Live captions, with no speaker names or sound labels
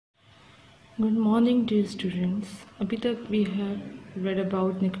Good morning, dear students. अभी तक we have read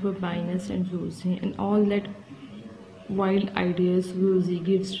about Nicobarbinus and Rosie and all that wild ideas Rosie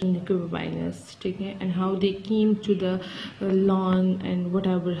gives to Nicobarbinus, ठीक है, and how they came to the lawn and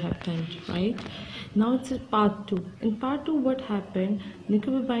whatever happened, right? Now it's part 2. In part 2 what happened?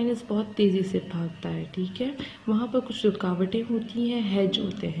 Nicobarbinus बहुत तेज़ी से भागता है, ठीक है. वहाँ पर कुछ रुकावटें होती हैं, हेज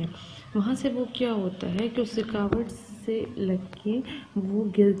होते हैं. वहाँ से वो क्या होता है कि उस रुकावट से लग के वो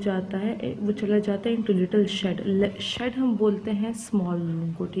गिर जाता है, वो चला जाता है इनटू लिटिल शेड हम बोलते हैं स्मॉल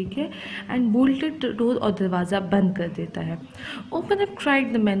रूम को, ठीक है. एंड बोल्टेड डोर और दरवाज़ा बंद कर देता है. Open up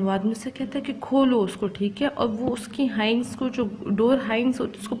cried the man, वो आदमी से कहता है कि खोलो उसको, ठीक है. और वो उसकी हाइंड्स को, जो डोर हाइंड्स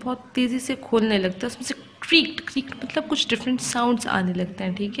होती है, उसको बहुत तेज़ी से खोलने लगता है. उसमें से क्रीक मतलब कुछ डिफरेंट साउंड्स आने लगते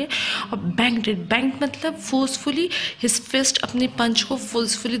हैं, ठीक है. और बैंक मतलब फोर्सफुली हिज फिस्ट अपने पंच को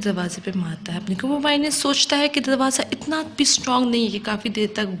फोर्सफुली दरवाजे पे मारता है. अपने को मोबाइल ने सोचता है कि दरवाज़ा इतना भी स्ट्रांग नहीं है कि काफ़ी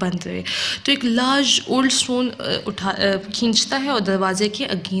देर तक बंद रहे, तो एक लार्ज ओल्ड स्टोन खींचता है और दरवाजे के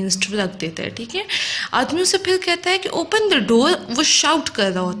अगेंस्ट रख देता है, ठीक है. आदमी उसे फिर कहता है कि ओपन द डोर. वो शाउट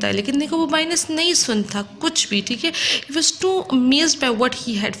कर रहा होता है, लेकिन देखो वो माइनस नहीं सुनता कुछ भी, ठीक है. He was to amazed by what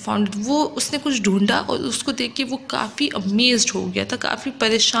he had found. वो उसने कुछ ढूंढा और उसको देख के वो काफ़ी अमेज्ड हो गया था, काफ़ी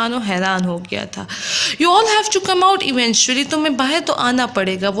परेशान और हैरान हो गया था. You all have to come out eventually. तुम्हें बाहर तो आना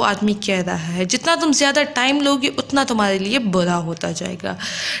पड़ेगा, वो आदमी कह रहा है. जितना तुम ज़्यादा टाइम लोगे उतना तुम्हारे लिए बुरा होता जाएगा,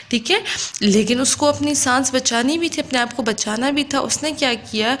 ठीक है. लेकिन उसको अपनी सांस बचानी भी थी, अपने आप को बचाना भी था. उसने क्या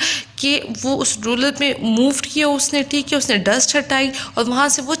किया कि वो उस रोलर पे मूव किया उसने, ठीक है. उसने डस्ट हटाई और वहाँ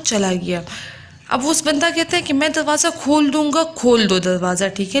से वो चला गया. अब वो उस बंदा कहता है कि मैं दरवाज़ा खोल दूंगा, खोल दो दरवाज़ा,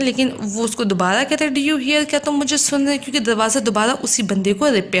 ठीक है. लेकिन वो उसको दोबारा कहता है, डू यू हियर, क्या तुम मुझे सुन रहे, क्योंकि दरवाज़ा दोबारा उसी बंदे को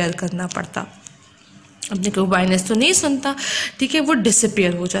रिपेयर करना पड़ता. अपने को वायरनेस तो नहीं सुनता, ठीक है. वो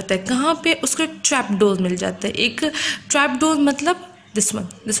डिसअपियर हो जाता है. कहाँ पे? उसको एक ट्रैप डोर मिल जाता है. एक ट्रैप डोर मतलब this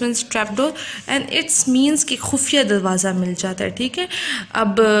one is trap door and it's means कि खुफिया दरवाज़ा मिल जाता है, ठीक है.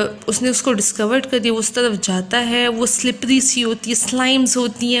 अब उसने उसको डिस्कवर कर दिया, उस तरफ जाता है. वो स्लिपरी सी होती है, स्लाइम्स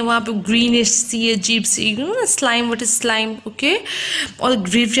होती हैं वहाँ पे, ग्रीनिश सी अजीब सी, slime, what is slime, okay. और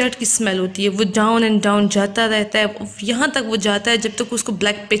ग्रेवयार्ड की स्मेल होती है. वो डाउन एंड डाउन जाता रहता है, यहाँ तक वो जाता है जब तक उसको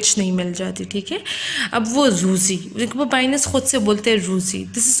ब्लैक पिच नहीं मिल जाती, ठीक है. अब वो रूसी, वो बाइनस खुद से बोलते हैं रूसी,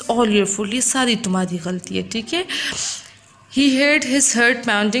 this is all your fault, ये सारी तुम्हारी गलती है, ठीक है. He heard his heart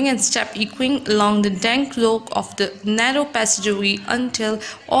pounding and stepped echoing along the dank rock of the narrow passageway until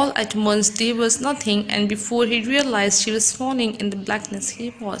all at once there was nothing, and before he realized he was falling in the blackness he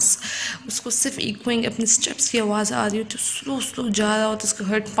was. उसको सिर्फ echoing अपने steps की आवाज़ आ रही हो, तो slow जा रहा होता है. उसका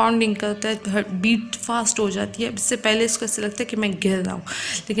heart pounding करता है, heart beat fast हो जाती है. इससे पहले इसको ऐसा लगता है कि मैं गिर रहा हूँ,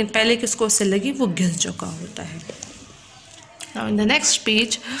 लेकिन पहले कि उसको ऐसे लगी वो गिर चुका होता है. Now in the next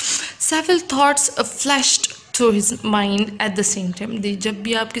page, several thoughts flashed through his mind at the same time. जब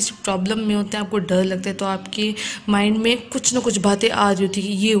भी आप किसी प्रॉब्लम में होते हैं, आपको डर लगता है, तो आपके माइंड में कुछ ना कुछ बातें आ रही होती है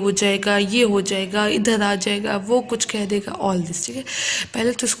कि ये हो जाएगा, इधर आ जाएगा, वो कुछ कह देगा, ऑल दिस, ठीक है.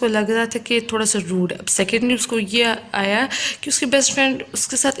 पहले तो उसको लग रहा था कि थोड़ा सा रूड. अब सेकेंडली उसको ये आया कि उसकी बेस्ट फ्रेंड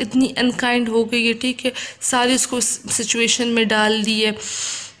उसके साथ इतनी अनकाइंड हो गई है, ठीक है. सारी उसको सिचुएशन में डाल दी है,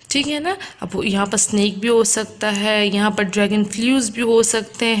 ठीक है ना. अब यहाँ पर स्नेक भी हो सकता है, यहाँ पर ड्रैगन फ्लूज भी हो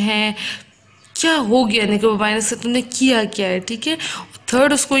सकते हैं. क्या हो गया निकोबाइनस से, तुमने किया क्या है, ठीक है.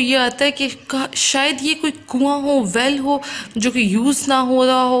 थर्ड उसको ये आता है कि शायद ये कोई कुआं हो, वेल हो, जो कि यूज़ ना हो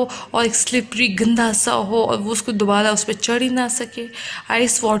रहा हो और एक स्लिपरी गंदा सा हो और वो उसको दोबारा उस पर चढ़ ही ना सके.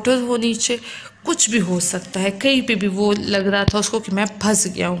 आइस वाटर हो नीचे, कुछ भी हो सकता है. कहीं पे भी वो लग रहा था उसको कि मैं फंस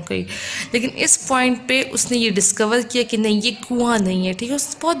गया हूँ कहीं. लेकिन इस पॉइंट पे उसने ये डिस्कवर किया कि नहीं, ये कुआं नहीं है, ठीक है.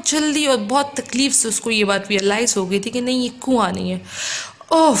 बहुत जल्दी और बहुत तकलीफ से उसको ये बात रियलाइज़ हो गई थी कि नहीं, ये कुआं नहीं है.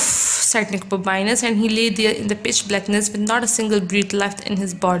 Oh, said Nicobarbinus, and he lay there in the pitch blackness with not a single breath left in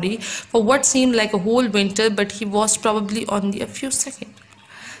his body for what seemed like a whole winter, but he was probably only a few seconds.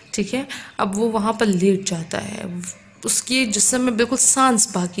 ठीक है. अब वो वहाँ पर late जाता है. उसके जिस्म में बिल्कुल सांस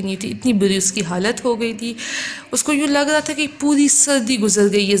बाकी नहीं थी, इतनी बुरी उसकी हालत हो गई थी. उसको यूँ लग रहा था कि पूरी सर्दी गुजर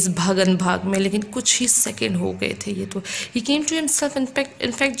गई इस भागन भाग में, लेकिन कुछ ही सेकंड हो गए थे ये तो. He came to himself, in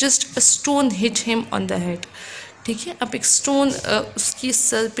fact just a stone hit him on the head, ठीक है. अब एक स्टोन उसकी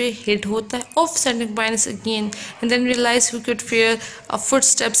सर पे हिट होता है. Of Nicobarbinus again and then realise he could fear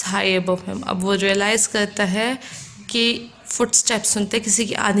footsteps high above him. अब वो रियलाइज़ करता है कि फुटस्टेप्स सुनते हैं, किसी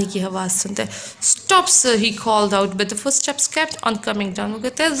की आने की आवाज़ सुनता है. Stop sir, he called out, but the footsteps kept on coming down. वो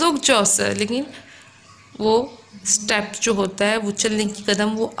कहता है रुक जाओ सर, लेकिन वो स्टेप जो होता है, वो चलने की कदम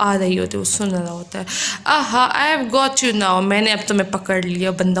वो आ रही होती है, वो सुन रहा होता है. आहा, I have got you now, मैंने अब तुम्हें पकड़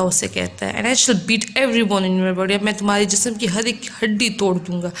लिया, बंदा उसे कहता है. And I shell beat every bone in your body, मैं तुम्हारे जिस्म की हर एक हड्डी तोड़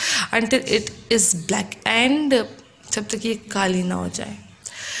दूंगा. Until it is black, and जब तक ये काली ना हो जाए.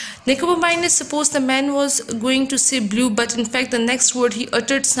 Nicobobinus supposed the man was going to say blue, but in fact the next word he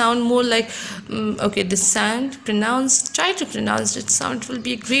uttered sound more like okay, this sound try to pronounce it sound, it will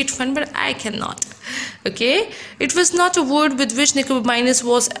be a great fun, but I cannot. Okay, it was not a word with which Nicobobinus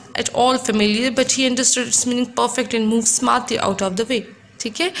was at all familiar, but he understood its meaning perfect and moved smartly out of the way.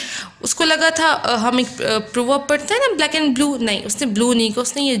 ठीक है, उसको लगा था हम एक proverb पढ़ते हैं ना, ब्लैक एंड ब्लू, नहीं उसने ब्लू नहीं कहा,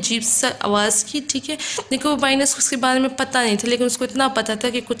 उसने ये अजीब सा आवाज़ की. ठीक है, निकोबाइनस को उसके बारे में पता नहीं था, लेकिन उसको इतना पता था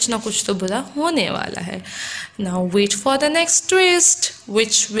कि कुछ ना कुछ तो बुरा होने वाला है. Now wait for the next twist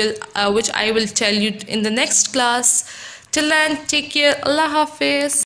which I will tell you in the next class. Till then, take care. Allah Hafiz.